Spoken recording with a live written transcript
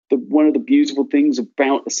one of the beautiful things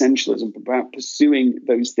about essentialism, about pursuing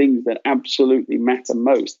those things that absolutely matter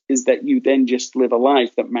most, is that you then just live a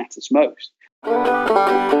life that matters most.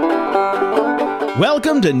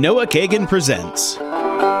 Welcome to Noah Kagan Presents.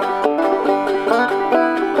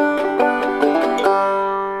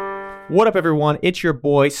 What up, everyone? It's your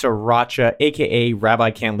boy, Sriracha, a.k.a.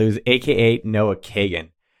 Rabbi Can't Lose, a.k.a. Noah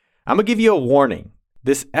Kagan. I'm going to give you a warning.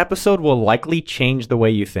 This episode will likely change the way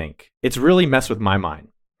you think. It's really messed with my mind.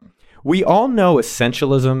 We all know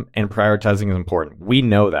essentialism and prioritizing is important. We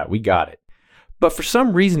know that. We got it. But for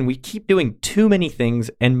some reason, we keep doing too many things,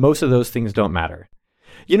 and most of those things don't matter.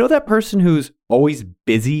 You know that person who's always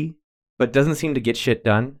busy, but doesn't seem to get shit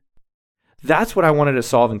done? That's what I wanted to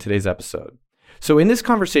solve in today's episode. So in this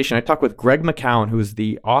conversation, I talk with Greg McKeown, who is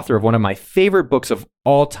the author of one of my favorite books of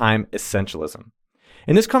all time, Essentialism.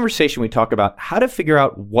 In this conversation, we talk about how to figure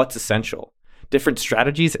out what's essential, different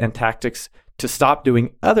strategies and tactics to stop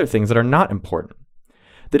doing other things that are not important,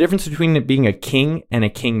 the difference between it being a king and a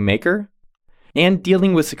king maker, and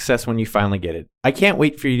dealing with success when you finally get it. I can't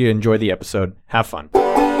wait for you to enjoy the episode. Have fun.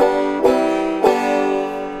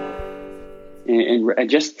 And I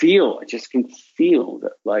just can feel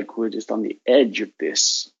that like we're just on the edge of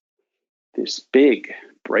this big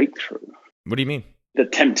breakthrough. What do you mean? The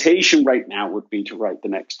temptation right now would be to write the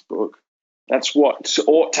next book. That's what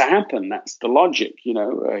ought to happen. That's the logic. You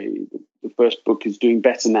know, the first book is doing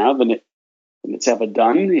better now than it's ever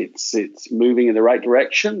done. It's moving in the right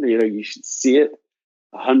direction. You know, you should see it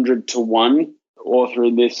 100 to 1. Author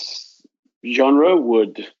in this genre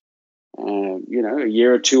would, a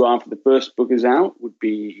year or two after the first book is out, would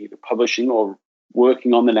be either publishing or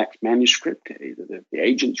working on the next manuscript. Either the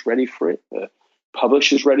agent's ready for it, the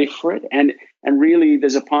publisher's ready for it, and really,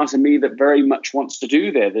 there's a part of me that very much wants to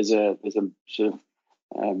do there. There's a sort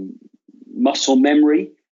of muscle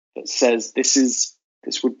memory that says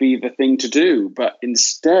this would be the thing to do, but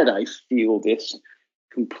instead, I feel this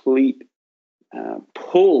complete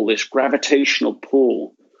pull, this gravitational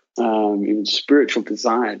pull. Even spiritual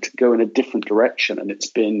desire to go in a different direction. And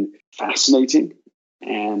it's been fascinating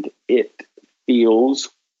and it feels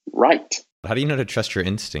right. How do you know to trust your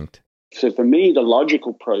instinct? So for me, the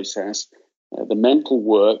logical process, the mental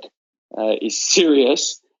work is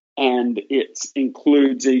serious, and it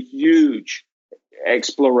includes a huge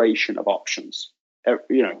exploration of options,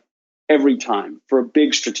 every time for a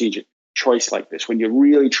big strategic choice like this, when you're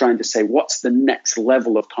really trying to say, what's the next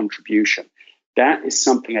level of contribution? That is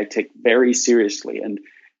something I take very seriously. And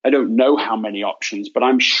I don't know how many options, but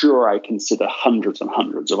I'm sure I consider hundreds and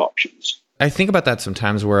hundreds of options. I think about that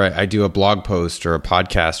sometimes where I do a blog post or a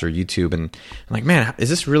podcast or YouTube, and I'm like, man, is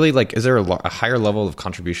this really is there a higher level of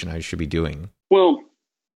contribution I should be doing? Well,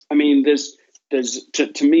 I mean, there's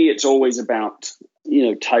to me, it's always about,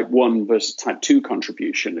 type 1 versus type 2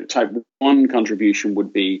 contribution. Type 1 contribution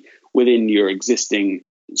would be within your existing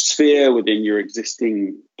sphere, within your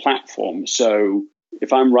existing platform. So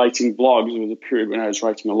if I'm writing blogs, there was a period when I was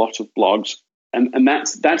writing a lot of blogs, and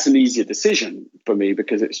that's an easier decision for me,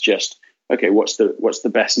 because it's just, okay, what's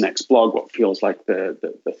the best next blog? What feels like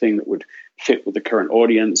the thing that would fit with the current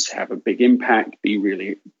audience, have a big impact, be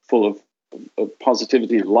really full of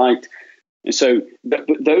positivity and light. And so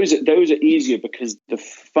those are easier because the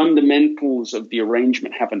fundamentals of the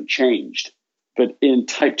arrangement haven't changed. But in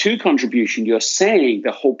type 2 contribution, you're saying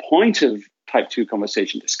the whole point of type 2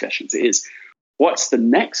 conversation discussions is, what's the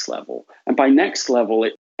next level? And by next level,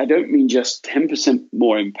 I don't mean just 10%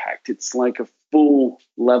 more impact. It's like a full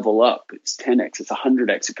level up. It's 10x, it's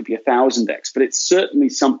 100x, it could be 1,000x, but it's certainly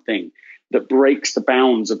something that breaks the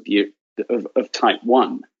bounds of type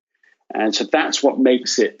 1. And so that's what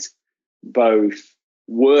makes it both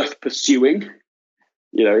worth pursuing.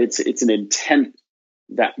 It's an intent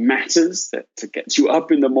that matters, that gets you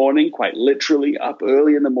up in the morning, quite literally up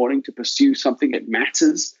early in the morning to pursue something that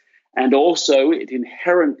matters. And also it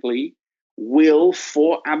inherently will,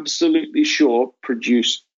 for absolutely sure,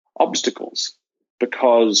 produce obstacles,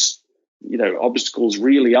 because, obstacles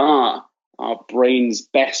really are our brain's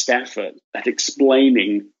best effort at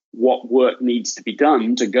explaining what work needs to be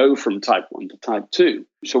done to go from type 1 to type 2.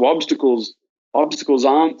 So obstacles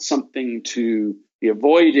aren't something to be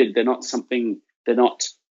avoided. They're not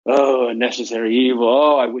a necessary evil.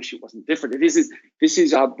 Oh, I wish it wasn't different. This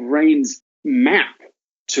is our brain's map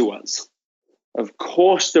to us. Of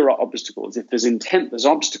course, there are obstacles. If there's intent, there's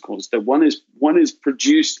obstacles. That one is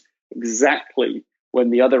produced exactly when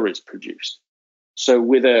the other is produced. So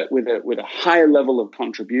with a higher level of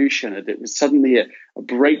contribution, it was suddenly a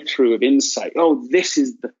breakthrough of insight. Oh, this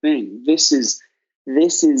is the thing. This is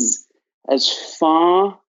as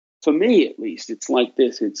far, for me at least, it's like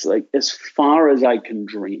this. It's like as far as I can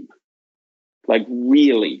dream. like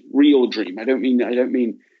really real dream. I don't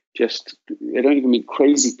mean just, I don't even mean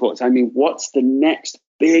crazy thoughts. I mean, what's the next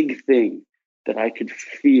big thing that I could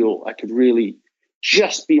feel, I could really,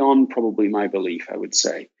 just beyond probably my belief, I would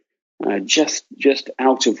say, just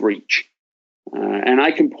out of reach. And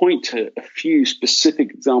I can point to a few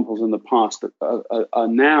specific examples in the past that are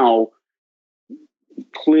now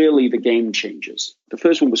clearly the game changers. The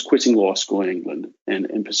first one was quitting law school in England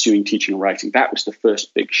and pursuing teaching and writing. That was the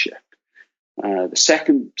first big shift.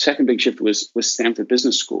 The second big shift was Stanford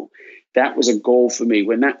Business School. That was a goal for me.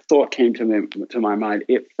 When that thought came to my mind,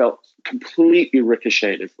 it felt completely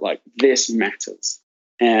ricocheted, like this matters.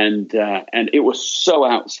 And it was so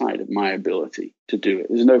outside of my ability to do it.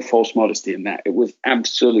 There's no false modesty in that. It was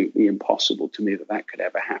absolutely impossible to me that could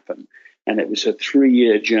ever happen. And it was a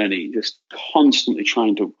 3-year journey, just constantly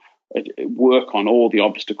trying to work on all the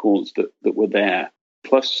obstacles that were there,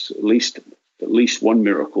 plus at least one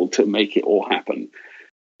miracle to make it all happen.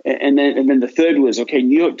 And then the third was, okay,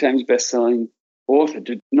 New York Times bestselling author,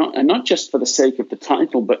 not just for the sake of the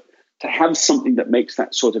title, but to have something that makes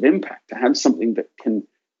that sort of impact, to have something that can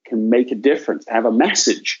make a difference, to have a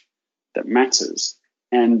message that matters.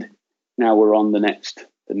 And now we're on the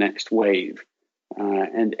next wave.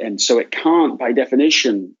 And so it can't, by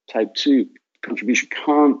definition, type 2 contribution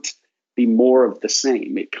can't be more of the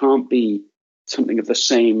same. It can't be something of the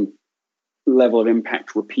same level of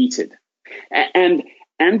impact repeated.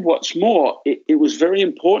 And what's more, it was very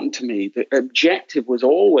important to me. The objective was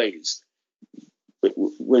always,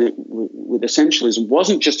 with Essentialism,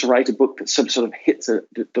 wasn't just to write a book that sort of hits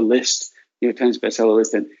the list, New York Times bestseller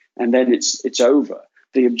list, and then it's over.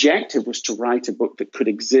 The objective was to write a book that could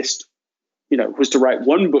exist, was to write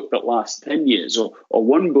one book that lasts 10 years or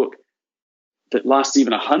one book that lasts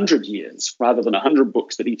even 100 years rather than 100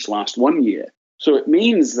 books that each last 1 year. So it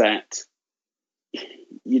means that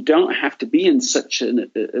you don't have to be in such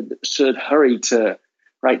an absurd hurry to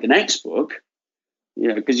write the next book,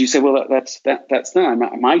 because you say, well, that's that. I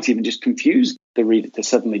might even just confuse the reader to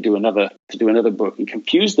suddenly do another book and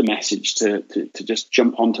confuse the message to just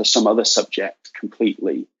jump onto some other subject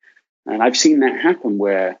completely. And I've seen that happen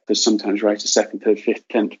where there's sometimes write a second, third, fifth,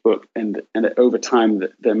 10th book, and over time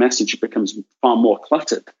the message becomes far more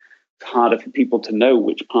cluttered. It's harder for people to know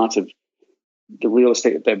which part of the real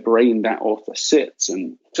estate of their brain that author sits.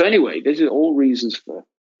 And so anyway, these are all reasons for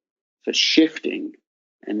shifting,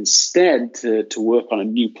 and instead to work on a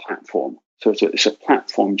new platform. So it's a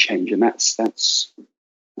platform change, and that's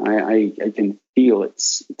I can feel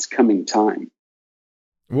it's coming time.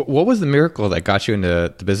 What was the miracle that got you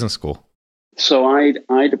into the business school? So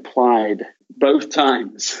I'd applied both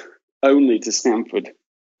times only to Stanford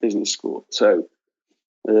Business School. So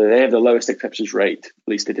they have the lowest acceptance rate, at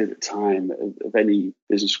least they did at the time, of any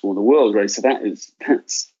business school in the world, right? So that's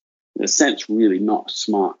in a sense really not a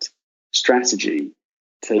smart strategy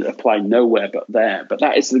to apply nowhere but there. But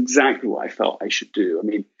that is exactly what I felt I should do. I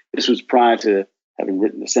mean, this was prior to having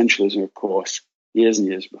written Essentialism, of course, years and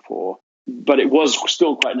years before. But it was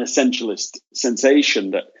still quite an essentialist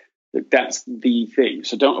sensation that's the thing.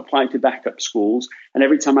 So don't apply to backup schools. And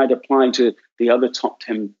every time I'd apply to the other top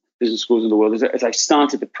 10 business schools in the world, as I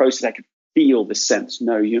started the process, I could feel the sense,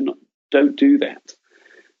 no, you're not, don't do that.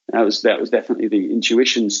 That was definitely the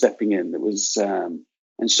intuition stepping in. It was,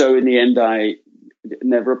 and so in the end, I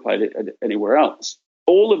never applied it anywhere else.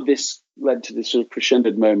 All of this led to this sort of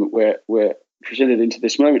crescendoed moment where crescendoed into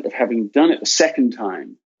this moment of having done it the second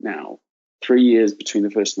time now, 3 years between the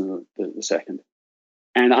first and the second.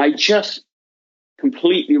 And I just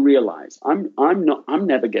completely realized I'm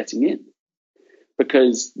never getting in,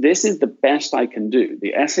 because this is the best I can do.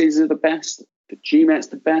 The essays are the best, the GMAT's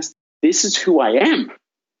the best. This is who I am.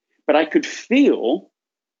 But I could feel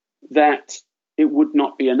that it would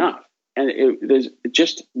not be enough. And there's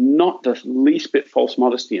just not the least bit false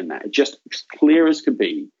modesty in that. It just as clear as could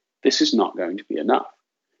be, this is not going to be enough.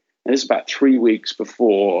 And this is about 3 weeks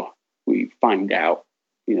before we find out,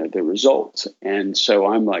 the results. And so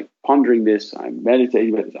I'm like pondering this, I'm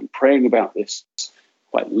meditating about this, I'm praying about this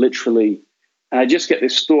quite literally. And I just get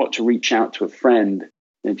this thought to reach out to a friend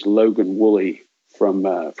named Logan Woolley from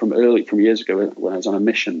years ago when I was on a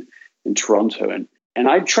mission in Toronto. And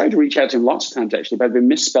I tried to reach out to him lots of times, actually, but I've been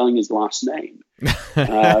misspelling his last name.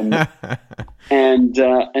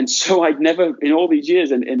 And so I'd never, in all these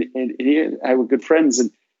years, and he and I were good friends,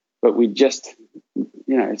 but we just,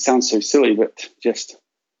 it sounds so silly, but just,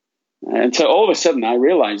 and so all of a sudden I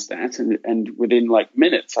realized that, and within like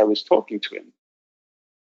minutes I was talking to him.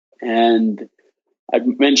 And I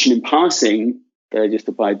mentioned in passing that I just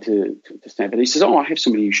applied to Stanford. He says, "Oh, I have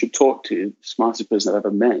somebody you should talk to, the smartest person I've ever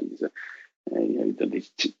met." done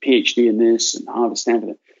his PhD in this and Harvard,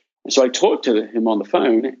 Stanford. And so I talked to him on the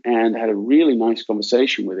phone and had a really nice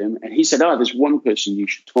conversation with him. And he said, there's one person you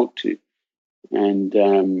should talk to. And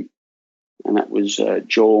that was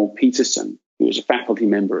Joel Peterson, who was a faculty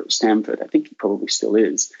member at Stanford. I think he probably still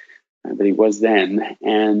is, but he was then.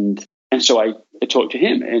 And so I talked to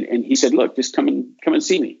him, and he said, look, just come and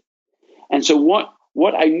see me. And so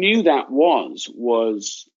what I knew that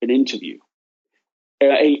was an interview,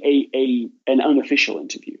 an unofficial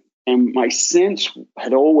interview. And my sense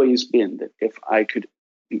had always been that if I could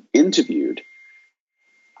be interviewed,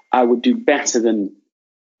 I would do better than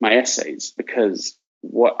my essays, because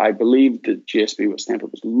what I believed that GSB, what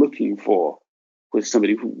Stanford was looking for, was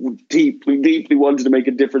somebody who deeply, deeply wanted to make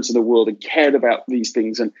a difference in the world and cared about these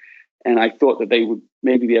things. And I thought that they would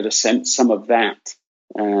maybe be able to sense some of that,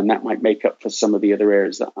 and that might make up for some of the other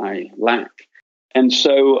areas that I lack. And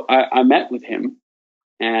so I met with him,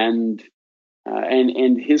 and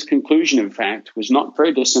his conclusion, in fact, was not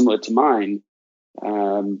very dissimilar to mine,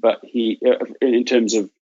 but he, in terms of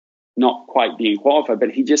not quite being qualified,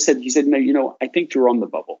 but he said, no, I think you're on the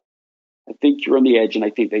bubble. I think you're on the edge, and I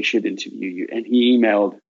think they should interview you. And he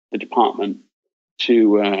emailed the department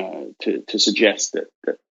to suggest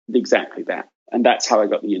that exactly that. And that's how I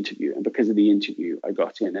got the interview. And because of the interview, I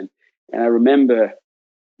got in. And I remember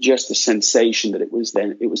just the sensation that it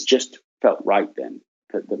was just felt right then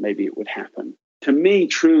that maybe it would happen. To me,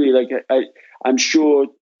 truly, like I'm sure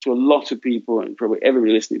to a lot of people, and probably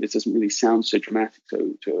everybody listening, this doesn't really sound so dramatic,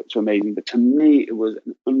 so amazing, but to me, it was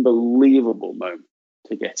an unbelievable moment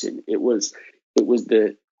to get in. It was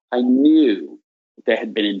I knew there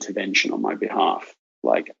had been intervention on my behalf.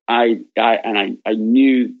 Like I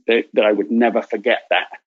knew that I would never forget that,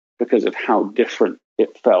 because of how different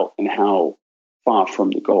it felt and how far from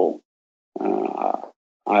the goal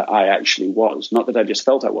I actually was. Not that I just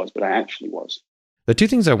felt I was, but I actually was. The two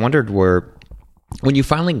things I wondered were, when you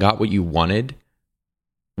finally got what you wanted,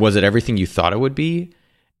 was it everything you thought it would be?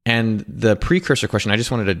 And the precursor question, I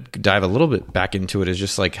just wanted to dive a little bit back into it, is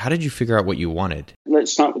just like, how did you figure out what you wanted?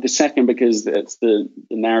 Let's start with the second, because it's the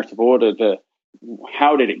narrative order.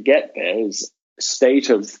 How did it get there is a state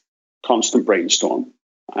of constant brainstorm.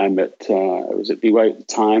 I was at BYU at the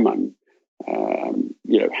time. I'm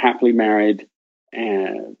happily married,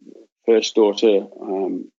 and first daughter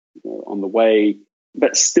on the way,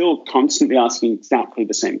 but still constantly asking exactly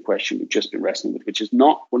the same question we've just been wrestling with, which is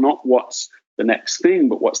not what's the next thing,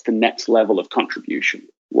 but what's the next level of contribution?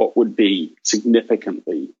 What would be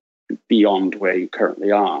significantly beyond where you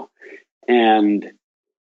currently are? And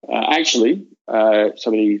actually,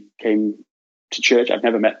 somebody came to church. I've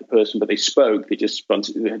never met the person, but they spoke. They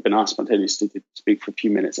had been asked spontaneously to speak for a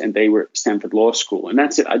few minutes, and they were at Stanford Law School. And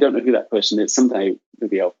that's it. I don't know who that person is. Someday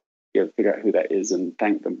maybe I'll figure out who that is and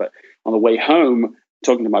thank them. But on the way home,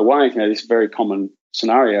 talking to my wife, this very common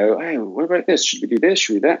scenario. Hey, what about this? Should we do this?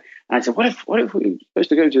 Should we do that? And I said, what if we were supposed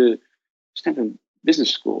to go to Stanford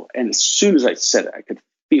Business School? And as soon as I said it, I could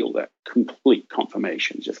feel that complete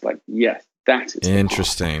confirmation, just like, yes, that is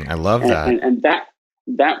interesting. I love that. And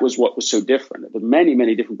that was what was so different. There were many,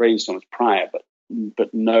 many different brainstorms prior,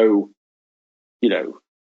 but no,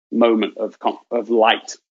 moment of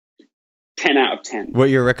light. 10 out of 10. What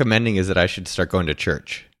you're recommending is that I should start going to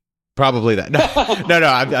church. Probably that. No,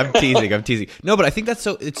 I'm teasing. No, but I think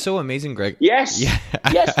it's so amazing, Greg. Yes. Yeah.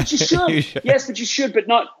 Yes, but you should. You should. Yes, but you should, but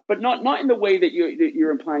not in the way that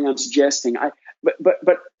you're implying I'm suggesting.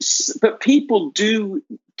 But people do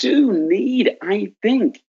need, I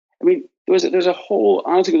think. I mean, there's a whole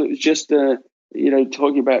article that was just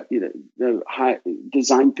talking about the high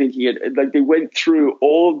design thinking. Like they went through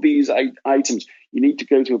all these items. You need to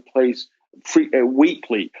go to a place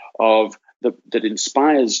weekly that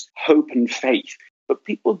inspires hope and faith. But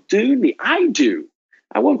people do need. I do.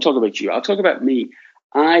 I won't talk about you. I'll talk about me.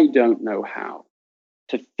 I don't know how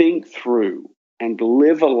to think through and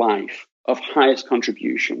live a life of highest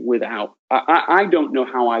contribution without. I don't know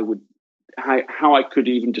how I could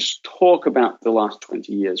even just talk about the last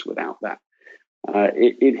 20 years without that.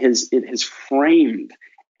 It has framed,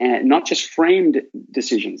 and not just framed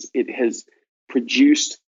decisions. It has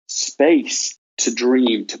produced space to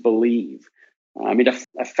dream, to believe. I mean,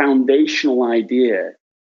 a foundational idea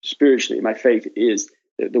spiritually, my faith is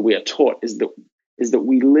that we are taught is that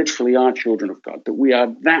we literally are children of God, that we are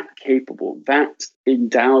that capable, that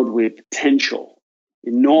endowed with potential,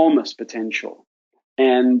 enormous potential.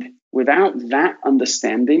 And without that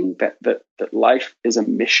understanding that life is a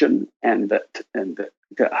mission and that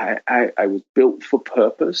I was built for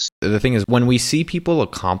purpose. The thing is, when we see people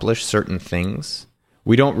accomplish certain things,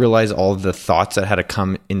 we don't realize all of the thoughts that had to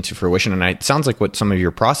come into fruition. And it sounds like what some of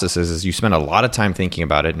your process is you spend a lot of time thinking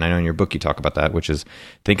about it. And I know in your book you talk about that, which is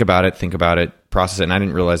think about it, process it. And I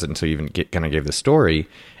didn't realize it until you even kind of gave the story,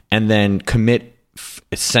 and then commit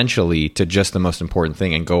essentially to just the most important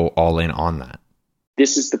thing and go all in on that.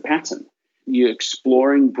 This is the pattern. You're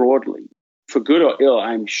exploring broadly. For good or ill,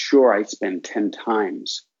 I'm sure I spend 10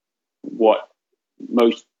 times what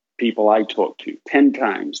most people I talk to, 10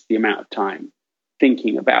 times the amount of time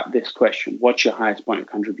thinking about this question. What's your highest point of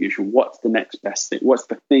contribution? What's the next best thing? What's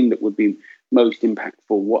the thing that would be most impactful?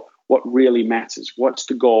 What really matters? What's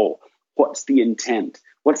the goal? What's the intent?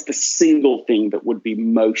 What's the single thing that would be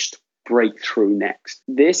most breakthrough next?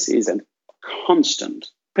 This is a constant,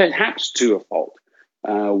 perhaps to a fault,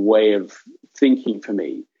 way of thinking for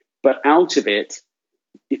me. But out of it,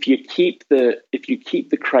 if you keep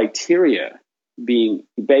the criteria being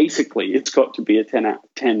basically, it's got to be a 10 out of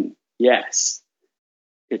 10 yes.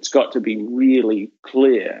 It's got to be really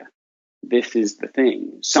clear. This is the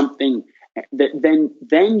thing. Something that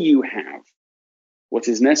then you have what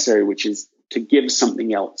is necessary, which is to give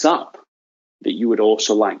something else up that you would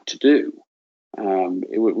also like to do.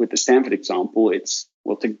 With the Stanford example, it's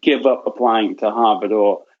to give up applying to Harvard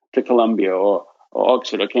or to Columbia or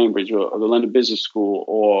Oxford or Cambridge or the London Business School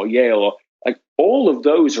or Yale, or like all of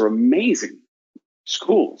those are amazing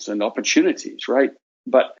schools and opportunities, right?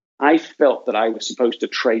 But I felt that I was supposed to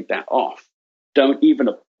trade that off. Don't even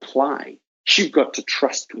apply. You've got to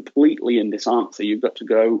trust completely in this answer. You've got to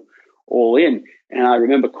go all in. And I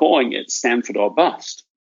remember calling it Stanford or bust.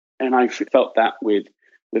 And I felt that with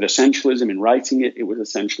essentialism in writing it, it was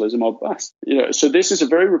essentialism or bust. So this is a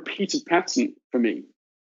very repeated pattern for me.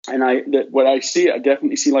 And I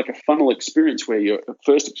definitely see like a funnel experience where you're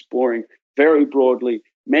first exploring very broadly,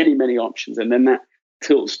 many, many options. And then that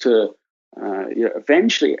tilts to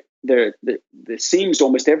eventually there seems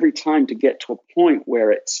almost every time to get to a point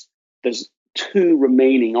where there's two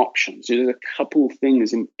remaining options. There's a couple of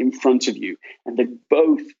things in front of you, and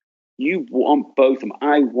you want both of them.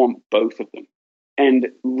 I want both of them. And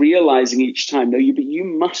realizing each time, but you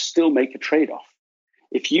must still make a trade-off.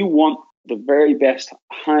 If you want the very best,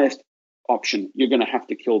 highest option, you're going to have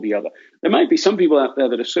to kill the other. There might be some people out there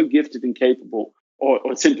that are so gifted and capable,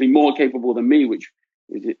 or simply more capable than me, which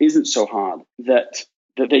isn't so hard, that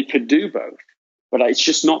they could do both. But it's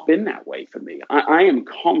just not been that way for me. I am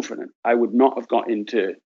confident I would not have got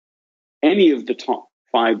into any of the top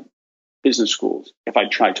 5 business schools if I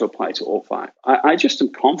tried to apply to all 5. I just am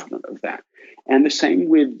confident of that. And the same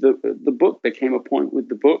with the book. There came a point with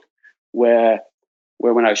the book where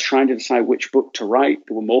when I was trying to decide which book to write,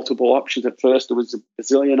 there were multiple options. At first, there was a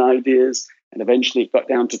bazillion ideas, and eventually it got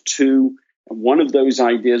down to 2. And one of those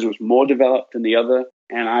ideas was more developed than the other.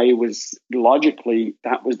 And I was logically,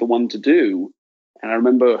 that was the one to do. And I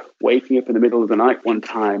remember waking up in the middle of the night one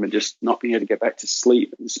time and just not being able to get back to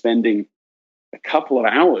sleep and spending a couple of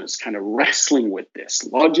hours kind of wrestling with this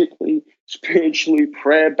logically, spiritually,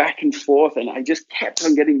 prayer back and forth. And I just kept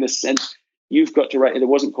on getting this sense, you've got to write it. It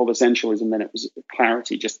wasn't called essentialism then, it was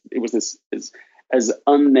clarity. It was this as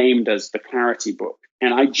unnamed as the Clarity book.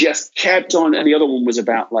 And I just kept on. And the other one was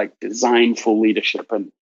about like designful leadership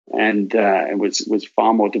and it was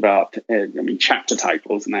far more developed. Chapter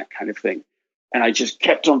titles and that kind of thing. And I just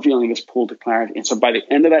kept on feeling this pull to clarity. And so by the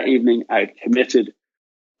end of that evening, I had committed,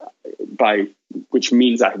 which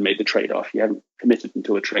means I had made the trade-off. You haven't committed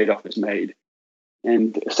until the trade-off is made.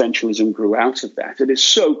 And essentialism grew out of that. It is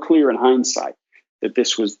so clear in hindsight that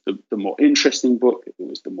this was the more interesting book. It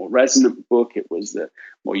was the more resonant book. It was the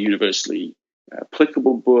more universally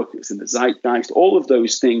applicable book. It was in the zeitgeist. All of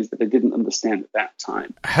those things that I didn't understand at that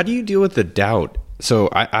time. How do you deal with the doubt? So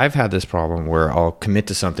I've had this problem where I'll commit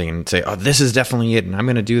to something and say, oh, this is definitely it, and I'm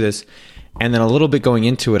going to do this. And then a little bit going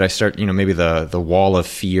into it, I start, maybe the wall of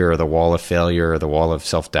fear or the wall of failure or the wall of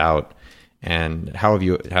self-doubt. And how'd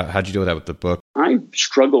you deal with that with the book? I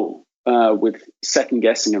struggle with second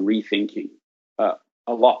guessing and rethinking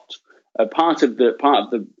a lot. Part of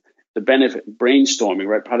the benefit of brainstorming,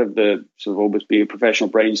 right? Part of the sort of almost being a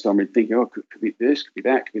professional brainstormer, thinking, oh, could be this, could be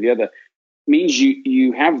that, could be the other, means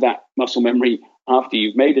you have that muscle memory after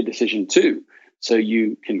you've made a decision too. So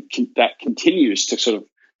you that continues to sort of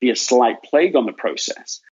be a slight plague on the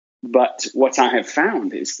process. But what I have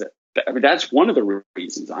found is that's one of the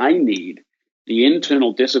reasons I need the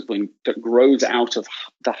internal discipline that grows out of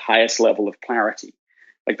the highest level of clarity.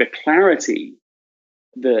 Like the clarity,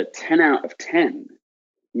 the 10 out of 10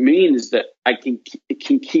 means that it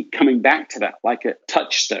can keep coming back to that like a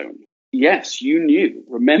touchstone. Yes, you knew.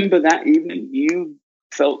 Remember that evening? You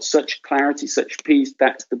felt such clarity, such peace.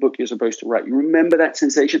 That's the book you're supposed to write. You remember that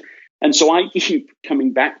sensation? And so I keep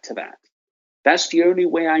coming back to that. That's the only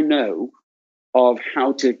way I know of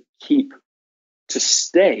how to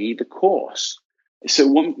stay the course. So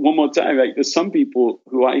one more time, like, there's some people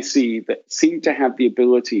who I see that seem to have the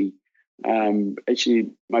ability,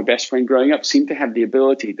 actually my best friend growing up seemed to have the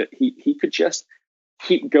ability that he could just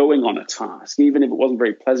keep going on a task, even if it wasn't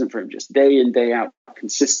very pleasant for him, just day in, day out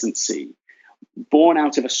consistency, born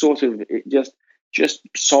out of a sort of just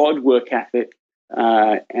solid work ethic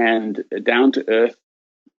and down to earth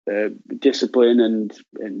discipline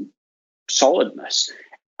and solidness.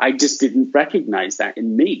 I just didn't recognize that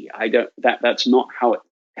in me. That's not how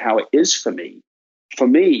it is for me. For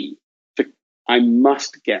me, I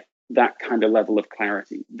must get that kind of level of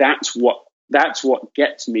clarity. That's what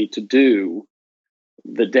gets me to do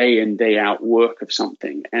the day in, day out work of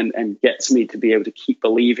something, and gets me to be able to keep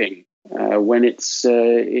believing when it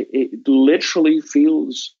literally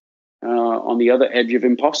feels on the other edge of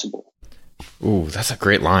impossible. Ooh, that's a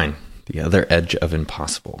great line. The other edge of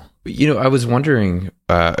impossible. I was wondering,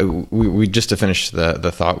 we just to finish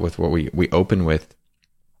the thought with what we open with,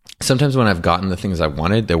 sometimes when I've gotten the things I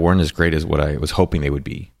wanted, they weren't as great as what I was hoping they would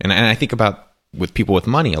be. And I think about with people with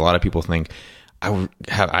money, a lot of people think, I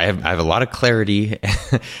have a lot of clarity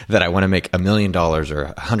that I want to make $1 million or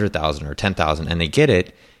 100,000 or 10,000, and they get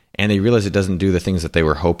it, and they realize it doesn't do the things that they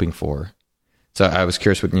were hoping for. So I was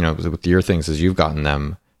curious with your things as you've gotten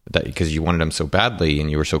them, that because you wanted them so badly and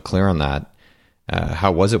you were so clear on that,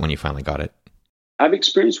 how was it when you finally got it? I've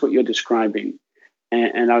experienced what you're describing,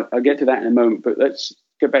 and I'll get to that in a moment. But let's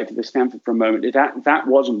go back to the Stanford for a moment. That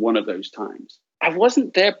wasn't one of those times. I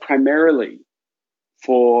wasn't there primarily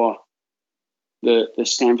for the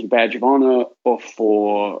Stanford Badge of Honor or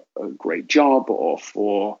for a great job or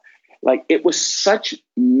for, like, it was such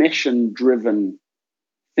mission-driven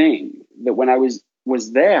thing that when I was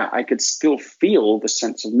there, I could still feel the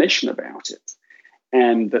sense of mission about it,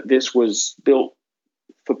 and that this was built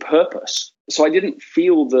for purpose. So I didn't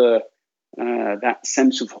feel that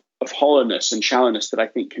sense of hollowness and shallowness that I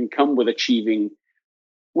think can come with achieving,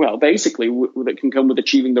 basically that can come with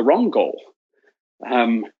achieving the wrong goal.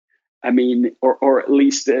 Or at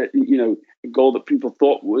least a goal that people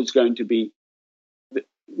thought was going to be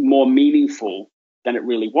more meaningful than it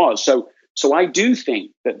really was. So I do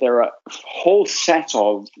think that there are a whole set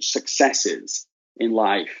of successes in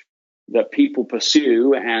life that people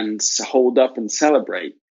pursue and hold up and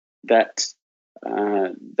celebrate that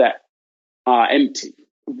are empty,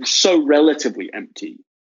 so relatively empty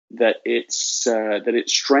that it's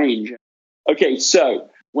strange. Okay, so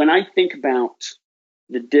when I think about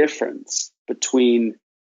the difference between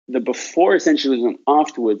the before essentialism and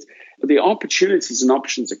afterwards, the opportunities and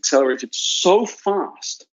options accelerated so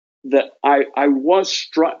fast that I was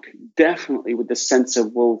struck definitely with the sense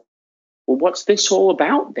of, well, what's this all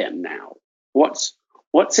about then now? What's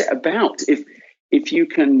it about? If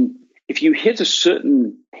you hit a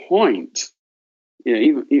certain point,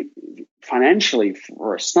 even financially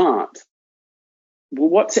for a start, well,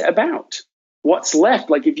 what's it about? What's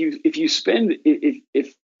left? Like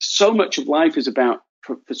if so much of life is about,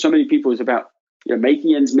 for so many people, is about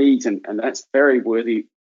making ends meet, and that's very worthy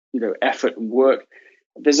effort and work.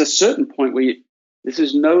 There's a certain point where this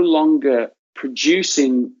is no longer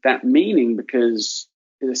producing that meaning, because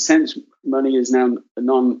in a sense money is now a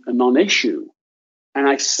non-issue. And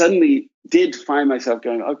I suddenly did find myself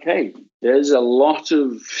going, okay, there's a lot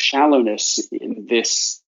of shallowness in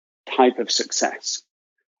this type of success.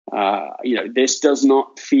 This does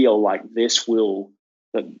not feel like this will,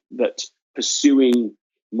 that pursuing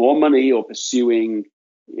more money or pursuing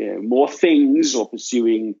more things or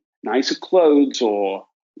pursuing nicer clothes or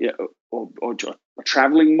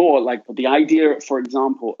traveling more, like the idea, for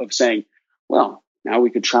example, of saying, well, now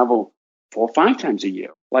we could travel 4 or 5 times a year.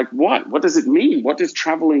 Like what does it mean? What does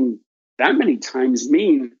traveling that many times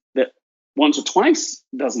mean that once or twice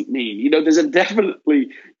doesn't mean? There's a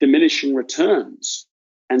definitely diminishing returns.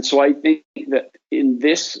 And so I think that in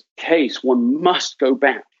this case, one must go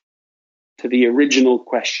back to the original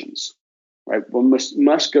questions, right? One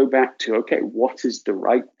must go back to, okay, what is the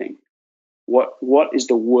right thing? What is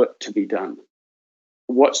the work to be done?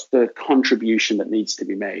 What's the contribution that needs to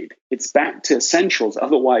be made? It's back to essentials.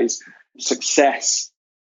 Otherwise, success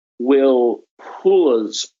will pull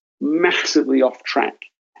us massively off track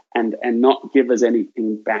and not give us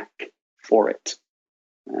anything back for it.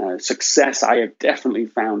 Success, I have definitely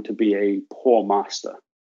found to be a poor master.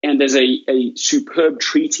 And there's a superb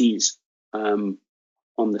treatise on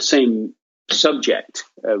the same subject,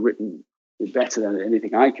 written better than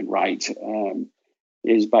anything I can write,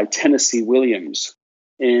 is by Tennessee Williams.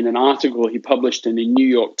 In an article he published in the New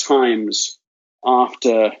York Times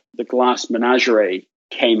after The Glass Menagerie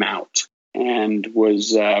came out and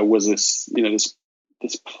was this,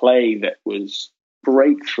 this play that was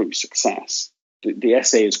breakthrough success. The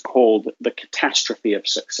essay is called The Catastrophe of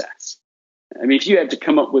Success. I mean, if you had to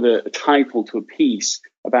come up with a title to a piece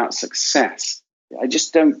about success, I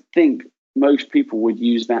just don't think most people would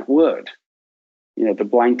use that word, the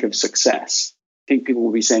blank of success. I think people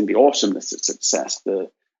will be saying the awesomeness of success, the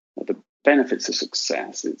benefits of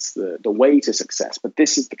success, it's the way to success. But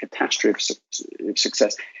this is the catastrophe of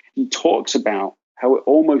success. He talks about how it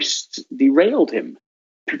almost derailed him.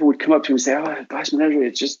 People would come up to him and say, "Oh, Glass Menagerie,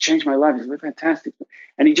 it's just changed my life. It's really fantastic."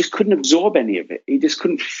 And he just couldn't absorb any of it. He just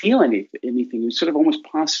couldn't feel anything. He was sort of almost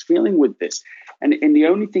past feeling with this. And the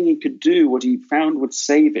only thing he could do, what he found would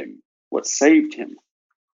save him, what saved him,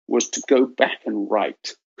 was to go back and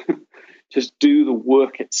write, just do the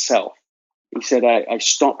work itself. He said, I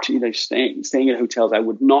stopped, staying in hotels.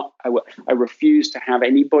 I refused to have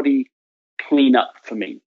anybody clean up for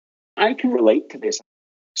me. I can relate to this.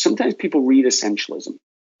 Sometimes people read essentialism.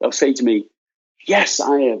 They'll say to me, yes,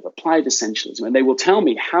 I have applied essentialism. And they will tell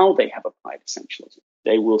me how they have applied essentialism.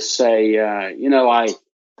 They will say,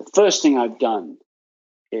 the first thing I've done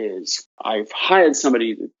is I've hired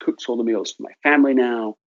somebody that cooks all the meals for my family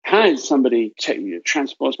now, hired somebody to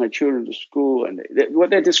transport my children to school. And what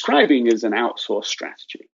they're describing is an outsourced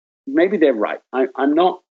strategy. Maybe they're right. I'm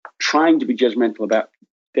not trying to be judgmental about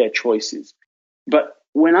their choices. But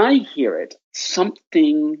when I hear it,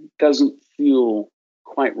 something doesn't feel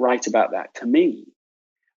quite right about that to me,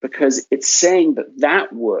 because it's saying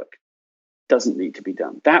that work doesn't need to be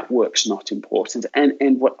done. That work's not important.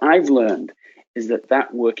 And what I've learned is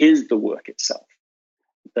that work is the work itself.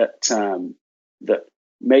 That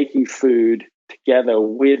making food together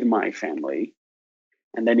with my family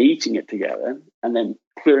and then eating it together and then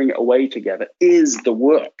clearing it away together is the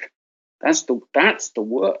work. That's the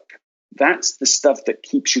work. That's the stuff that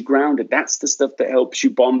keeps you grounded. That's the stuff that helps you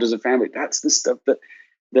bond as a family. That's the stuff that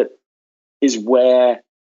is where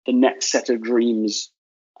the next set of dreams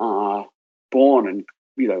are born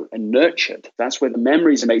and nurtured. That's where the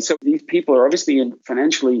memories are made. So these people are obviously in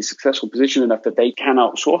financially successful position enough that they can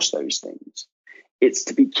outsource those things. It's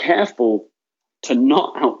to be careful to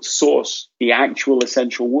not outsource the actual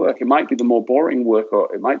essential work. It might be the more boring work,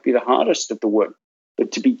 or it might be the hardest of the work,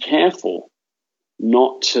 but to be careful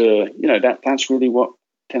not to, that's really what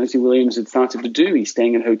Tennessee Williams had started to do. He's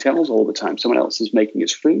staying in hotels all the time. Someone else is making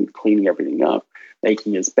his food, cleaning everything up,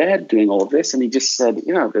 making his bed, doing all of this. And he just said,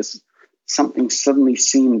 there's something suddenly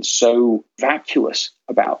seemed so vacuous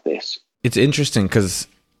about this. It's interesting because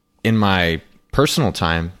in my personal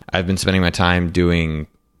time, I've been spending my time doing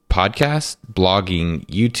podcasts, blogging,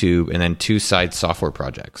 YouTube, and then 2 side software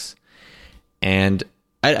projects. And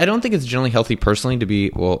I don't think it's generally healthy personally to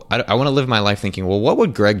be, I want to live my life thinking, what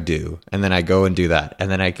would Greg do? And then I go and do that.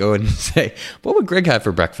 And then I go and say, what would Greg have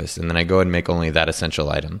for breakfast? And then I go and make only that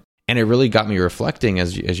essential item. And it really got me reflecting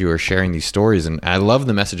as you were sharing these stories. And I love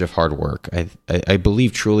the message of hard work. I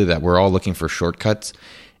believe truly that we're all looking for shortcuts.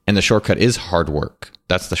 And the shortcut is hard work.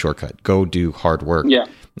 That's the shortcut. Go do hard work. Yeah.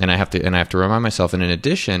 And I have to remind myself. And in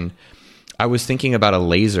addition, I was thinking about a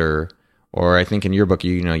laser, or I think in your book,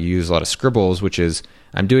 you use a lot of scribbles, which is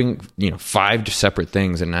I'm doing 5 separate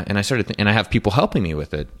things, and I started and I have people helping me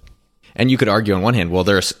with it. And you could argue on one hand, well,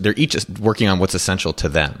 they're each working on what's essential to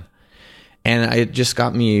them, and it just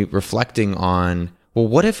got me reflecting on, well,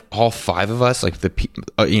 what if all 5 of us, like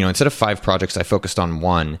instead of 5 projects, I focused on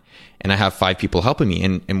one, and I have 5 people helping me,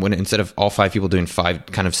 and when instead of all 5 people doing 5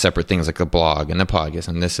 kind of separate things like the blog and the podcast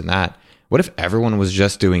and this and that, what if everyone was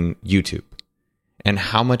just doing YouTube? And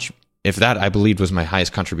how much, if that I believed was my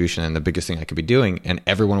highest contribution and the biggest thing I could be doing, and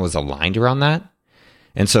everyone was aligned around that.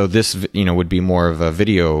 And so this, would be more of a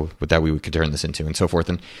video that we could turn this into and so forth.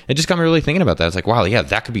 And it just got me really thinking about that. It's like, wow, yeah,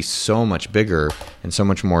 that could be so much bigger and so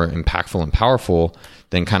much more impactful and powerful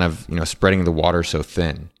than kind of, spreading the water so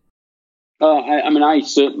thin. I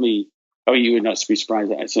certainly, you would not be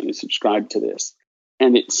surprised that I certainly subscribe to this.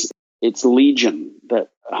 And it's legion that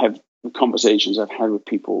I have conversations I've had with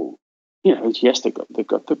people. Yes, they've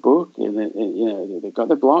got the book, and they've got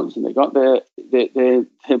their blogs, and they've got their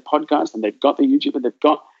podcast, and they've got their YouTube,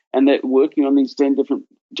 and they're working on these 10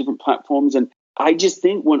 different platforms. And I just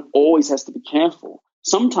think one always has to be careful.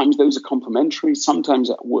 Sometimes those are complementary. Sometimes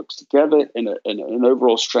that works together in an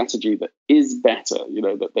overall strategy that is better.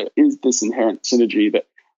 That there is this inherent synergy that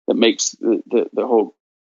makes the whole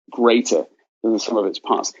greater than the sum of its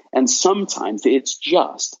parts. And sometimes it's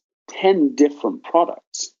just 10 different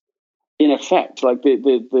products. In effect, like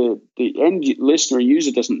the end listener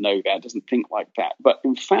user doesn't know that, doesn't think like that. But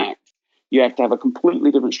in fact, you have to have a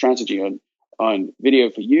completely different strategy on video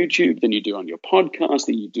for YouTube, than you do on your podcast,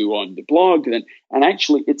 than you do on the blog. And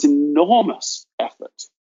actually, it's enormous effort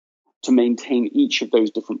to maintain each of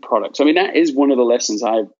those different products. I mean, that is one of the lessons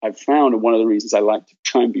I've found, and one of the reasons I like to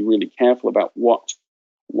try and be really careful about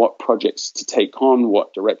what projects to take on,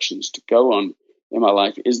 what directions to go on in my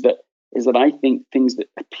life, is that I think things that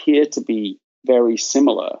appear to be very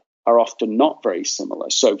similar are often not very similar.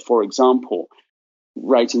 So, for example,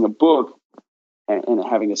 writing a book and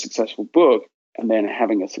having a successful book and then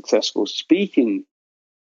having a successful speaking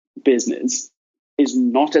business is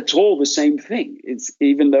not at all the same thing. It's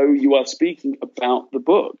even though you are speaking about the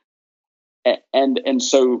book. And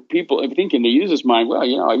so people think in the user's mind, well,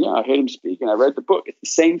 I heard him speak and I read the book. It's the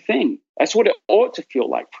same thing. That's what it ought to feel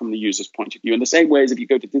like from the user's point of view. In the same way as if you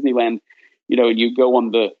go to Disneyland, and you go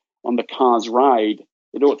on the Cars ride,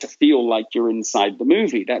 it ought to feel like you're inside the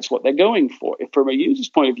movie. That's what they're going for. If from a user's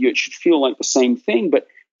point of view, it should feel like the same thing. But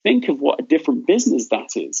think of what a different business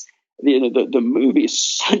that is. The movie is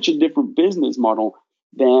such a different business model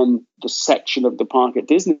than the section of the park at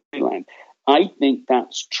Disneyland. I think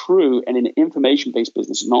that's true. And in information-based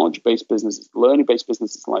businesses, knowledge-based businesses, learning-based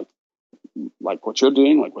businesses like what you're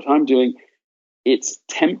doing, like what I'm doing, it's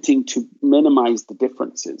tempting to minimize the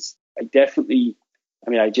differences.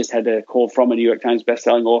 I just had a call from a New York Times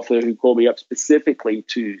bestselling author who called me up specifically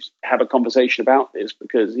to have a conversation about this,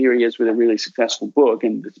 because here he is with a really successful book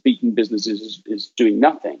and the speaking business is doing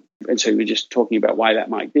nothing. And so we were just talking about why that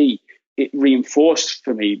might be. It reinforced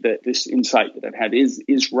for me that this insight that I've had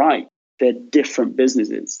is right. They're different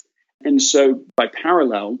businesses. And so by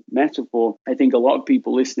parallel, metaphor, I think a lot of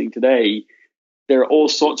people listening today, there are all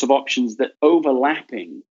sorts of options that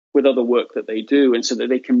overlapping with other work that they do, and so that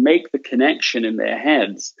they can make the connection in their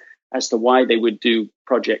heads as to why they would do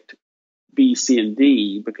project B, C, and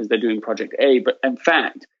D because they're doing project A. But in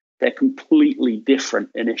fact, they're completely different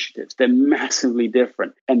initiatives. They're massively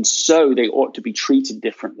different. And so they ought to be treated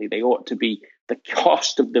differently. The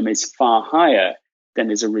cost of them is far higher than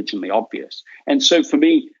is originally obvious. And so for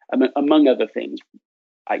me, among other things,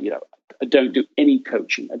 I don't do any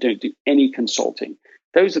coaching. I don't do any consulting.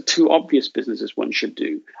 Those are two obvious businesses one should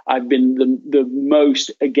do. I've been the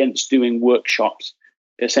most against doing workshops,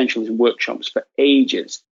 essentialism workshops, for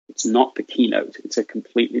ages. It's not the keynote. It's a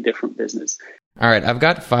completely different business. All right, I've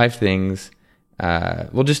got 5 things.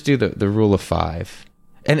 We'll just do the rule of 5.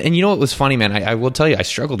 And you know what was funny, man? I will tell you, I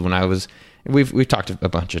struggled when I was. We've talked a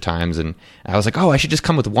bunch of times, and I was like, I should just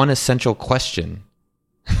come with one essential question.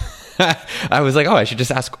 I was like, I should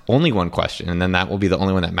just ask only one question, and then that will be the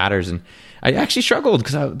only one that matters. And I actually struggled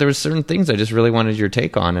because there were certain things I just really wanted your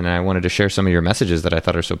take on, and I wanted to share some of your messages that I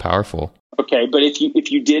thought are so powerful. Okay, but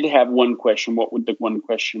if you did have one question, what would the one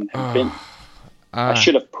question have been? I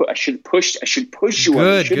should push you.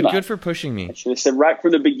 Good for pushing me. I should have said right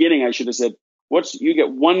from the beginning. I should have said, you get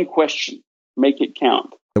one question, make it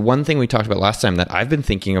count. The one thing we talked about last time that I've been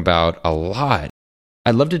thinking about a lot,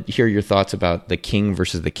 I'd love to hear your thoughts about the king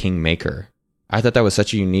versus the kingmaker. I thought that was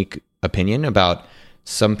such a unique opinion about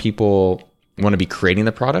some people want to be creating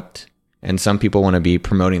the product and some people want to be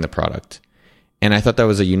promoting the product. And I thought that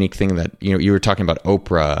was a unique thing that, you were talking about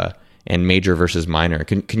Oprah and major versus minor.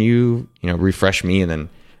 Can you, refresh me and then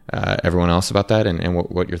everyone else about that and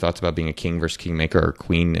what your thoughts about being a king versus kingmaker or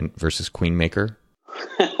queen versus queenmaker?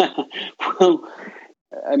 Well,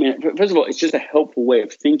 I mean, first of all, it's just a helpful way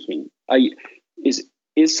of thinking.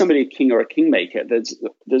 Is somebody a king or a kingmaker?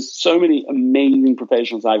 There's so many amazing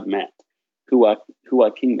professionals I've met who are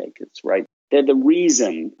kingmakers, right? They're the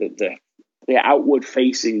reason that the outward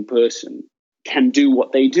facing person can do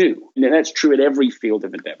what they do. And that's true at every field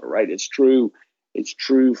of endeavor, right? It's true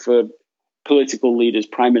for political leaders,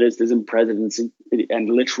 prime ministers and presidents and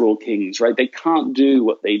literal kings, right? They can't do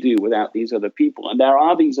what they do without these other people. And there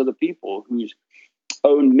are these other people whose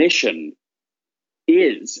own mission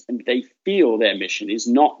is, and they feel their mission is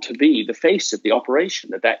not to be the face of the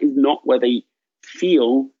operation, that is not where they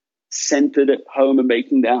feel centered at home and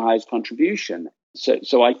making their highest contribution.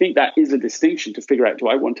 So I think that is a distinction to figure out, do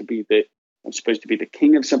I want to be I'm supposed to be the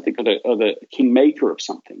king of something or the kingmaker of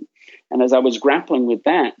something? And as I was grappling with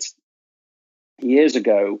that years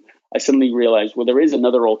ago, I suddenly realized, well, there is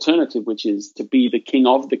another alternative, which is to be the king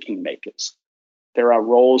of the kingmakers. There are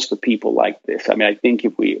roles for people like this. I mean, I think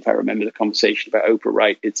if I remember the conversation about Oprah,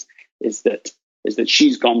 right, is that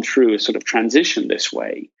she's gone through a sort of transition this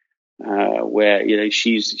way, where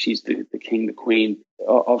she's the king, the queen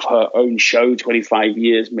of her own show, 25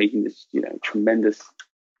 years, making this tremendous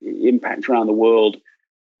impact around the world,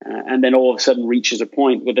 and then all of a sudden reaches a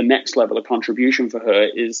point where the next level of contribution for her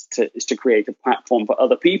is to create a platform for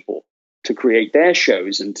other people to create their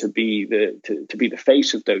shows and to be the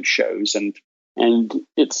face of those shows. And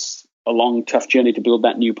it's a long, tough journey to build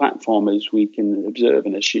that new platform, as we can observe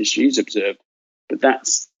and as she's observed. But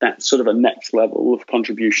that's sort of a next level of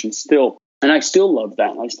contribution still. And I still love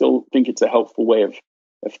that. I still think it's a helpful way of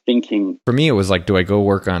thinking. For me, it was like, do I go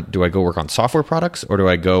work on software products, or do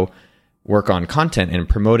I go work on content and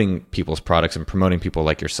promoting people's products and promoting people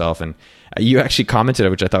like yourself? And you actually commented,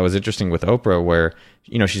 which I thought was interesting, with Oprah, where,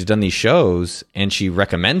 you know, she's done these shows and she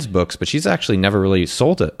recommends books, but she's actually never really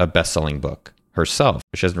sold a best-selling book herself.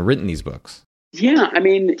 She hasn't written these books. Yeah, I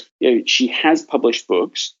mean, you know, she has published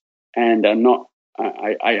books, and I don't know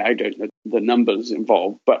the numbers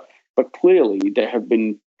involved, but clearly there have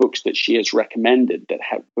been books that she has recommended that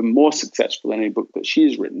have been more successful than any book that she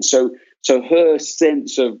has written. So her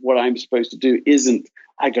sense of what I'm supposed to do isn't,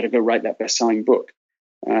 I got to go write that best-selling book.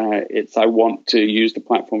 It's, I want to use the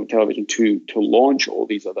platform of television to launch all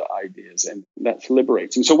these other ideas, and that's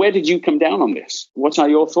liberating. So where did you come down on this? What are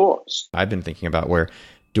your thoughts? I've been thinking about, where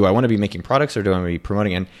do I want to be making products, or do I want to be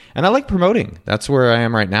promoting? And I like promoting. That's where I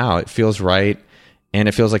am right now. It feels right. And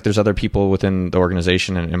it feels like there's other people within the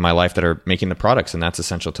organization and in my life that are making the products, and that's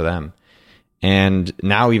essential to them. And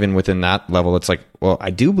now, even within that level, it's like, well, I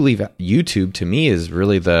do believe YouTube, to me, is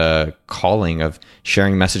really the calling of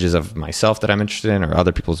sharing messages of myself that I'm interested in, or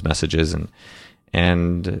other people's messages.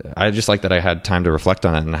 And I just like that I had time to reflect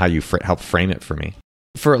on it and how you help frame it for me.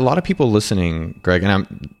 For a lot of people listening, Greg,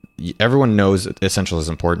 and everyone knows essential is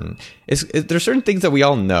important. There's certain things that we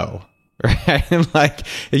all know. Right? And like,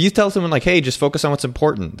 if you tell someone like, hey, just focus on what's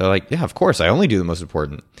important, they're like, yeah, of course, I only do the most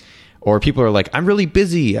important. Or people are like, I'm really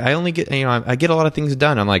busy, I only get, I get a lot of things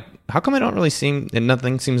done. I'm like, how come I don't really seem, and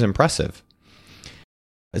nothing seems impressive?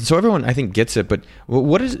 And so everyone, I think, gets it. But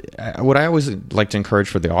what I always like to encourage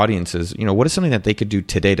for the audience is, what is something that they could do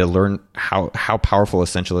today to learn how powerful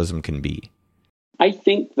essentialism can be? I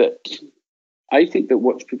think that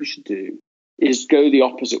what people should do is go the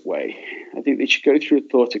opposite way. I think they should go through a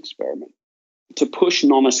thought experiment to push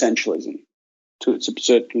non-essentialism to its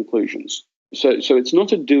absurd conclusions. So it's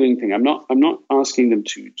not a doing thing. I'm not asking them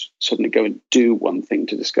to suddenly go and do one thing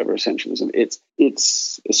to discover essentialism.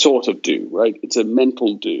 It's a sort of do, right? It's a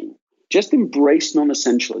mental do. Just embrace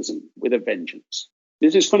non-essentialism with a vengeance.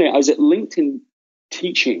 This is funny. I was at LinkedIn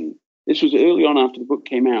teaching. This was early on after the book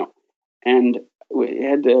came out, and we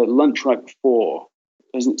had lunch right before.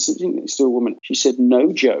 Sitting next to a woman, she said,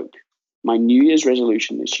 no joke, my New Year's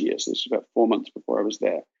resolution this year, so this was about 4 months before I was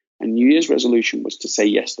there, my New Year's resolution was to say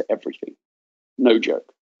yes to everything. No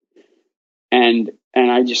joke. And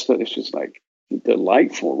I just thought this was like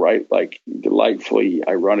delightful, right? Like delightfully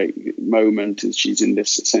ironic moment as she's in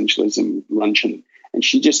this essentialism luncheon. And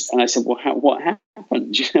I said, well, what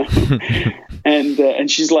happened?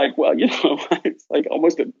 And she's like, well, it's like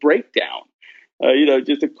almost a breakdown.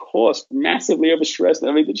 Just a course massively overstressed.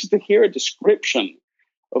 I mean, just to hear a description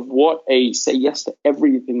of what a say yes to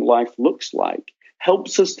everything life looks like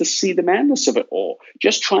helps us to see the madness of it all.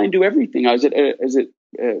 Just try and do everything. I was at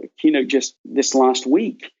a keynote just this last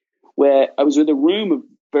week where I was with a room of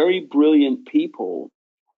very brilliant people,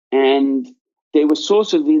 and they were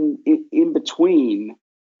sort of in between,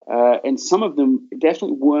 and some of them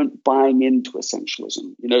definitely weren't buying into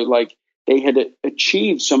essentialism. Like, they had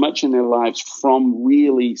achieved so much in their lives from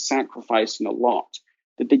really sacrificing a lot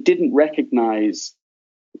that they didn't recognize.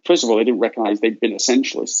 First of all, they didn't recognize they'd been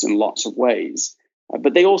essentialists in lots of ways.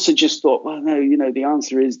 But they also just thought, well, no, the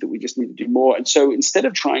answer is that we just need to do more. And so instead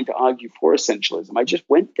of trying to argue for essentialism, I just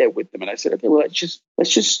went there with them and I said, okay, well,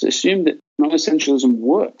 let's just assume that non-essentialism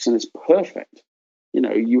works and it's perfect.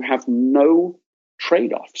 You have no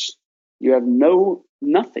trade-offs. You have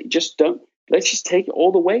nothing. Let's just take it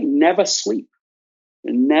all the way. Never sleep.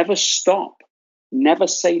 Never stop. Never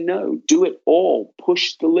say no. Do it all.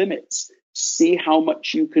 Push the limits. See how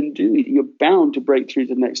much you can do. You're bound to break through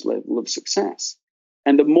to the next level of success.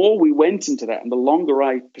 And the more we went into that, and the longer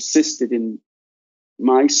I persisted in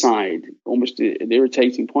my side, almost an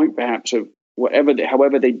irritating point perhaps of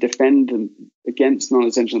however they defend against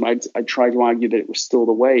non-essentialism, I try to argue that it was still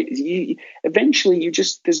the way. Eventually,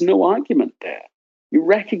 there's no argument there. You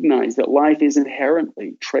recognize that life is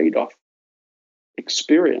inherently trade-off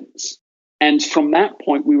experience. And from that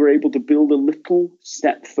point, we were able to build a little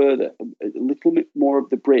step further, a little bit more of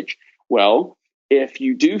the bridge. Well, if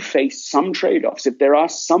you do face some trade-offs, if there are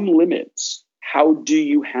some limits, how do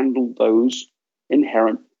you handle those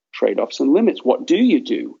inherent trade-offs and limits? What do you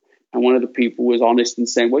do? And one of the people was honest in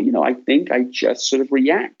saying, well, I think I just sort of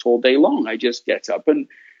react all day long. I just get up and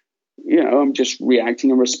I'm just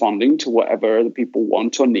reacting and responding to whatever the people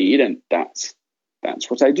want or need, and that's That's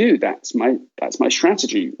what I do. That's my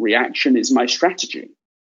strategy. Reaction is my strategy.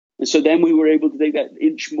 And so then we were able to take that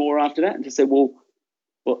inch more after that and to say, well,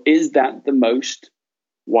 is that the most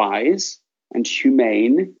wise and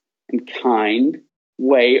humane and kind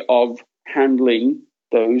way of handling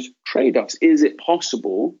those trade-offs? Is it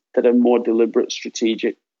possible that a more deliberate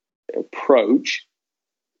strategic approach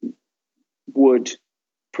would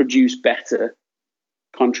produce better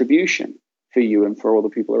contribution for you and for all the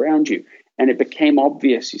people around you? And it became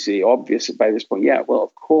obvious by this point. Yeah, well,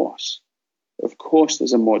 of course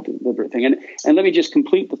there's a more deliberate thing. And let me just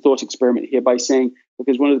complete the thought experiment here by saying,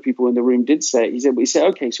 because one of the people in the room did say, he said,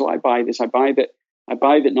 okay, so I buy this, I buy that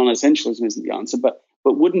non-essentialism isn't the answer, but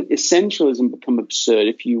wouldn't essentialism become absurd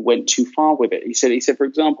if you went too far with it? He said, for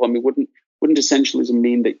example, I mean, wouldn't essentialism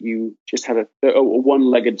mean that you just have a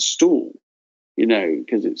one-legged stool,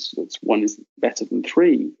 because it's one is better than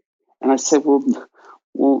three? And I said,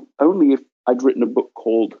 well, only if I'd written a book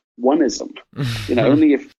called Oneism,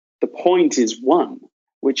 only if the point is one,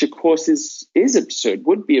 which of course is absurd,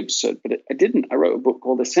 would be absurd, but I didn't. I wrote a book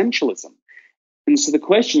called Essentialism. And so the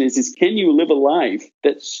question is can you live a life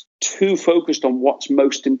that's too focused on what's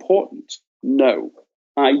most important? No,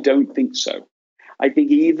 I don't think so. I think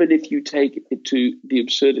even if you take it to the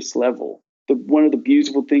absurdist level, one of the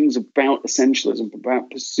beautiful things about essentialism,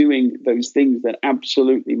 about pursuing those things that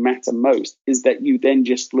absolutely matter most, is that you then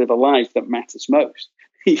just live a life that matters most.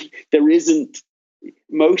 There isn't,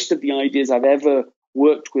 most of the ideas I've ever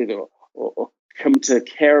worked with or come to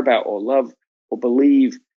care about or love or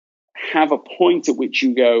believe have a point at which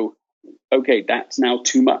you go, okay, that's now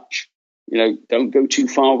too much. Don't go too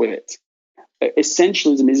far with it.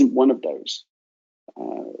 Essentialism isn't one of those.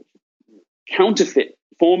 Counterfeit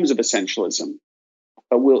forms of essentialism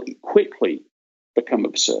will quickly become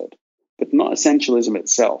absurd, but not essentialism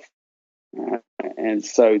itself. And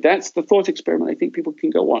so that's the thought experiment I think people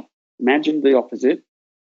can go on. Imagine the opposite,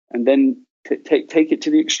 and then take it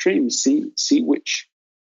to the extreme. See which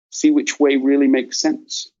way really makes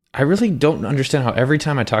sense. I really don't understand how every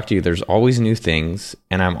time I talk to you, there's always new things,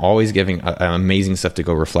 and I'm always giving amazing stuff to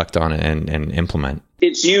go reflect on and implement.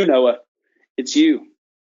 It's you, Noah. It's you.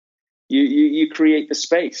 You create the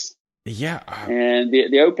space. Yeah. And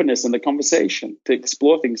the openness and the conversation to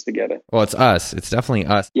explore things together. Well, it's us. It's definitely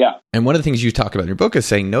us. Yeah. And one of the things you talk about in your book is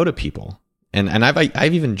saying no to people. And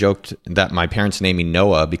I've even joked that my parents name me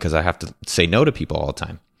Noah because I have to say no to people all the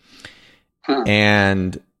time. Huh.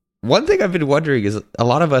 And one thing I've been wondering is a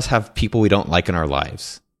lot of us have people we don't like in our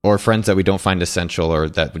lives, or friends that we don't find essential or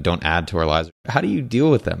that we don't add to our lives. How do you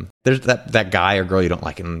deal with them? There's that guy or girl you don't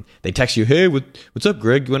like, and they text you, "Hey, what's up,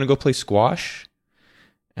 Greg? You want to go play squash?"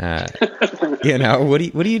 What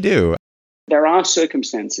do you do? There are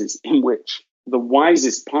circumstances in which the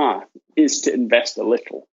wisest path is to invest a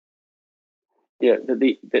little. Yeah,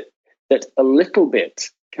 that a little bit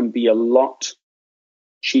can be a lot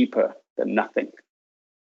cheaper than nothing.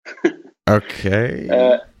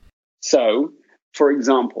 Okay. So, for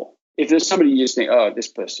example, if there's somebody you just think, oh, this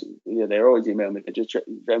person, they're always emailing me, they just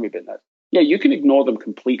drive me a bit nuts. Yeah, you can ignore them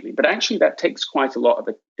completely, but actually that takes quite a lot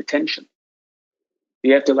of attention.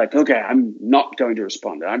 You have to okay, I'm not going to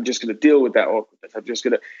respond. I'm just going to deal with that awkwardness. I'm just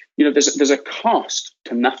going to, there's a cost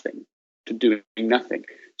to nothing, to doing nothing.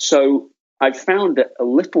 So I've found that a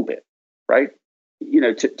little bit, right?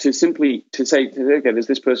 To simply say, okay, there's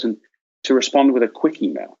this person, to respond with a quick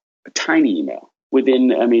email, a tiny email within,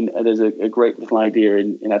 there's a great little idea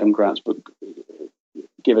in Adam Grant's book,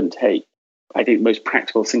 Give and Take. I think the most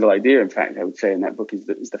practical single idea, in fact, I would say in that book is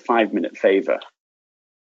the 5-minute favor.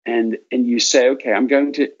 And you say, okay,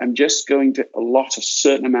 I'm just going to allot a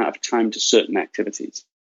certain amount of time to certain activities.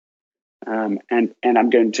 And I'm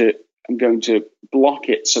going to block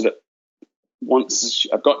it so that once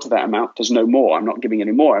I've got to that amount, there's no more. I'm not giving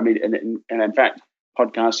any more. And in fact,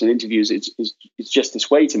 podcasts and interviews, it's just this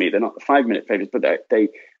way to me. They're not the 5-minute favors, but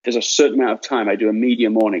there's a certain amount of time. I do a media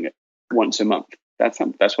morning once a month. That's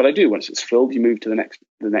what I do. Once it's filled, you move to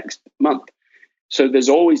the next month. So there's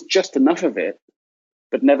always just enough of it,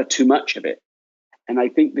 but never too much of it. And I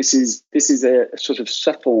think this is a sort of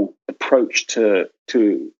subtle approach to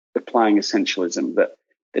applying essentialism, that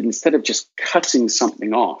instead of just cutting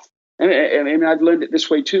something off, and I've learned it this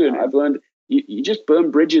way too, and I've learned you just burn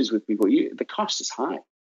bridges with people. The cost is high,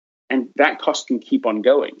 and that cost can keep on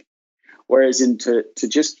going. Whereas to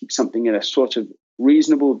just keep something in a sort of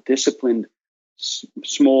reasonable, disciplined,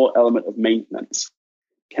 small element of maintenance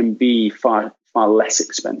can be far, far less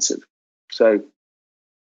expensive. So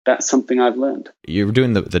that's something I've learned. You're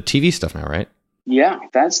doing the TV stuff now, right? Yeah,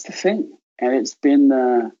 that's the thing. And it's been,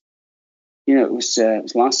 it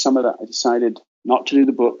was last summer that I decided not to do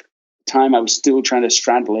the book, time, I was still trying to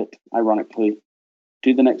straddle it, ironically,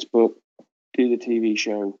 do the next book, do the TV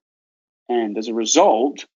show. And as a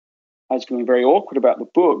result, I was feeling very awkward about the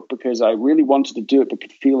book because I really wanted to do it, but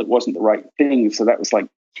could feel it wasn't the right thing. So that was like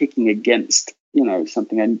kicking against,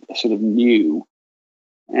 something I sort of knew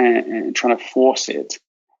and trying to force it.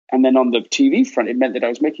 And then on the TV front, it meant that I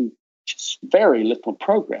was making just very little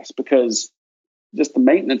progress because just the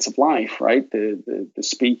maintenance of life, right? The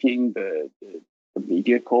speaking, the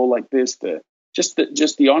media call like this, just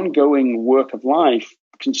the ongoing work of life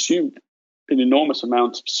consumed an enormous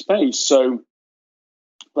amount of space. So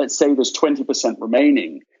let's say there's 20%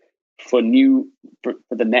 remaining for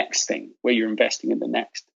the next thing where you're investing in the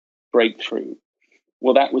next breakthrough.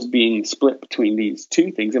 Well, that was being split between these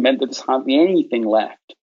two things. It meant that there's hardly anything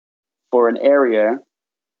left for an area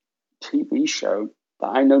TV show that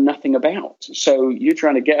I know nothing about. So you're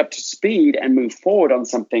trying to get up to speed and move forward on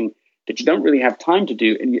something that you don't really have time to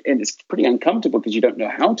do. And it's pretty uncomfortable because you don't know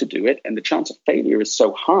how to do it. And the chance of failure is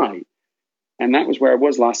so high. And that was where I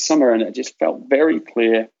was last summer. And it just felt very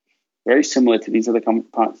clear, very similar to these other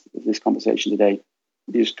parts of this conversation today.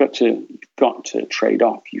 You've got to trade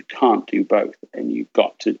off. You can't do both. And you've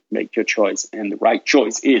got to make your choice. And the right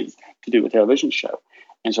choice is to do a television show.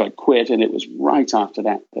 And so I quit. And it was right after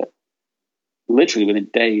that literally within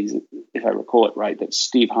days, if I recall it right, that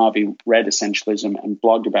Steve Harvey read Essentialism and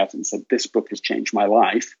blogged about it and said, this book has changed my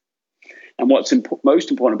life. And what's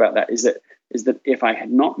most important about that is that if I had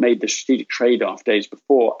not made the strategic trade-off days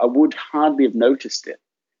before, I would hardly have noticed it.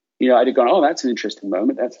 I'd have gone, oh, that's an interesting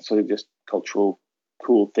moment. That's a sort of just cultural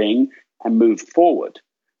cool thing, and moved forward.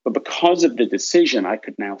 But because of the decision, I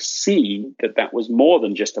could now see that was more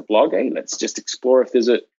than just a blog. Hey, let's just explore if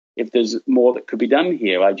there's more that could be done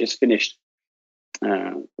here. I just finished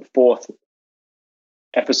the fourth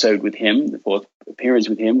episode with him, the fourth appearance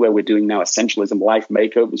with him, where we're doing now Essentialism life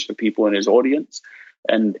makeovers for people in his audience.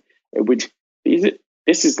 And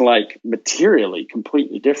this is like materially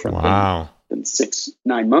completely different than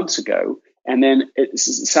 6-9 months ago. And then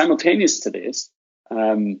it's simultaneous to this,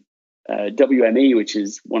 WME, which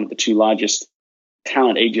is one of the two largest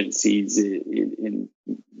talent agencies in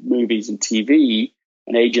movies and TV,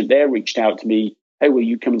 an agent there reached out to me, hey, will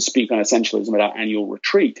you come and speak on Essentialism at our annual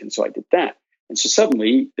retreat? And so I did that. And so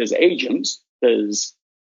suddenly there's agents, there's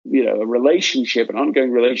a relationship, an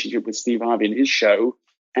ongoing relationship with Steve Harvey and his show,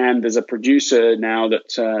 and there's a producer now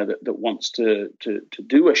that wants to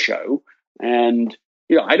do a show. And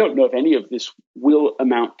I don't know if any of this will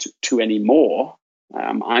amount to any more.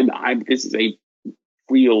 This is a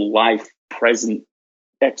real life, present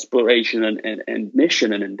exploration and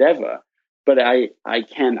mission and endeavor. But I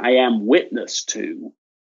am witness to,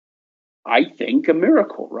 I think, a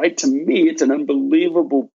miracle, right? To me, it's an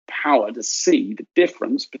unbelievable power to see the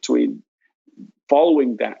difference between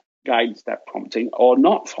following that guidance, that prompting, or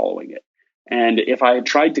not following it. And if I had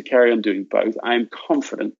tried to carry on doing both, I am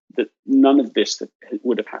confident that none of this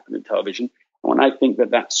would have happened in television. And when I think that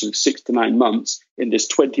that's sort of 6 to 9 months in this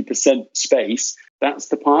 20% space, that's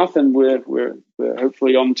the path, and we're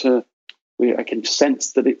hopefully on to. I can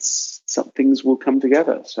sense that some things will come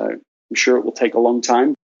together. So I'm sure it will take a long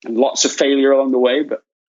time and lots of failure along the way, but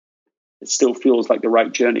it still feels like the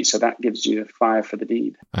right journey. So that gives you fire for the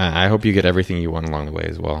deed. I hope you get everything you want along the way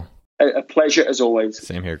as well. A pleasure as always.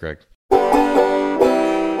 Same here, Greg.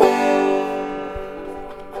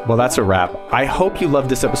 Well, that's a wrap. I hope you loved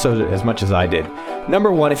this episode as much as I did.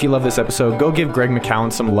 Number one, if you love this episode, go give Greg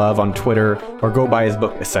McKeown some love on Twitter or go buy his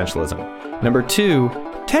book, Essentialism. Number two,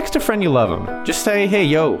 text a friend you love him. Just say, hey,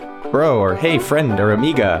 yo, bro, or hey, friend, or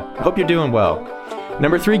amiga. I hope you're doing well.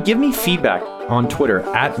 Number three, give me feedback on Twitter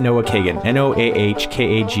at Noah Kagan,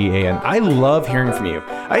 NOAHKAGAN. I love hearing from you.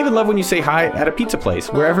 I even love when you say hi at a pizza place,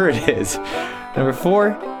 wherever it is. Number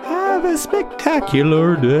four, have a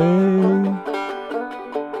spectacular day.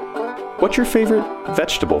 What's your favorite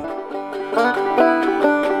vegetable?